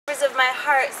doors of my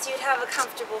heart so you'd have a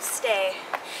comfortable stay.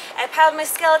 I piled my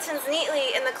skeletons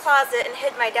neatly in the closet and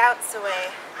hid my doubts away.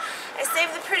 I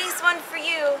saved the prettiest one for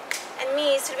you and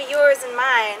me, so to be yours and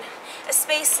mine. A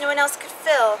space no one else could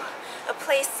fill, a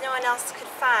place no one else could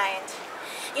find.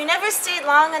 You never stayed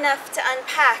long enough to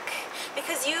unpack,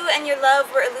 because you and your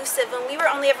love were elusive and we were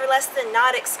only ever less than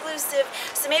not exclusive.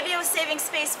 So maybe I was saving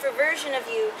space for a version of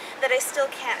you that I still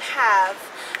can't have,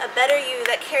 a better you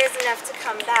that cares enough to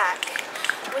come back.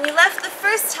 When you left the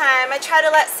first time, I tried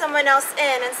to let someone else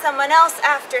in and someone else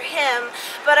after him,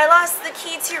 but I lost the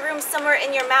key to your room somewhere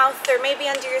in your mouth or maybe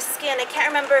under your skin. I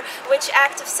can't remember which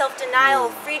act of self-denial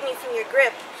freed me from your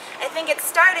grip. I think it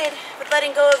started with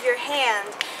letting go of your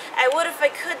hand. I would if I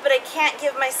could, but I can't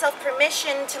give myself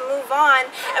permission to move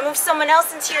on and move someone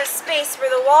else into your space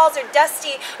where the walls are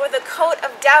dusty with a coat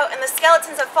of doubt and the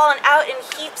skeletons have fallen out in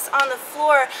heaps on the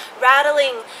floor,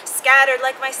 rattling, scattered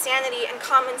like my sanity and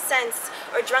common sense,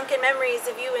 or drunken memories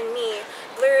of you and me,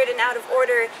 blurred and out of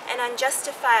order and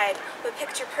unjustified, but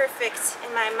picture perfect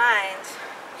in my mind.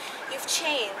 You've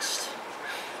changed.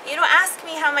 You don't ask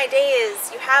me how my day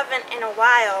is. You haven't in a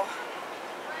while.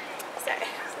 Sorry.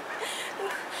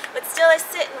 But still I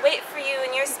sit and wait for you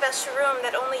in your special room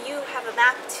that only you have a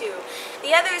map to.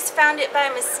 The others found it by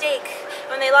mistake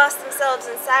when they lost themselves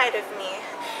inside of me.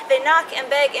 They knock and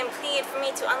beg and plead for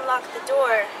me to unlock the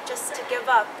door, just to give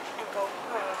up and go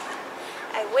home.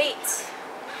 I wait.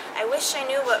 I wish I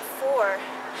knew what for.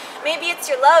 Maybe it's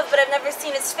your love, but I've never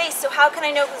seen his face, so how can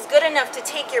I know who's good enough to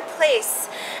take your place?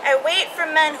 I wait for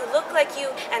men who look like you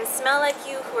and smell like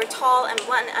you, who are tall and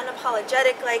blunt and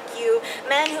unapologetic like you,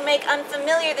 men who make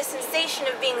unfamiliar the sensation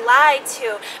of being lied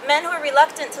to, men who are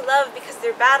reluctant to love because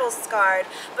they're battle-scarred,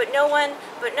 but no one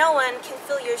can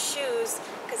fill your shoes,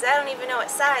 because I don't even know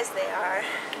what size they are.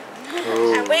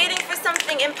 I'm waiting for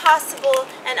something impossible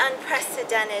and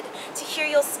unprecedented, to hear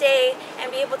you'll stay and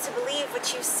be able to believe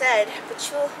what you said, but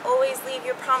you'll always leave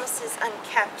your promises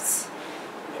unkept.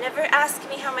 You never ask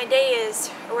me how my day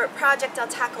is or what project I'll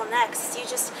tackle next. You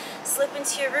just slip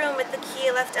into your room with the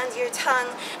key left under your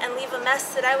tongue and leave a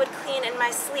mess that I would clean in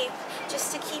my sleep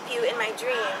just to keep you in my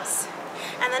dreams.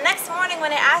 And the next morning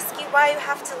when I ask you why you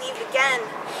have to leave again,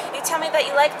 you tell me that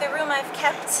you like the room I've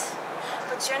kept,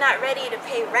 but you're not ready to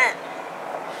pay rent.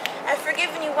 I've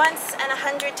forgiven you once and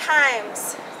 100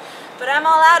 times, but I'm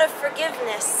all out of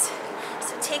forgiveness.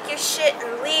 So take your shit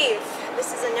and leave.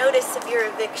 This is a notice of your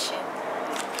eviction.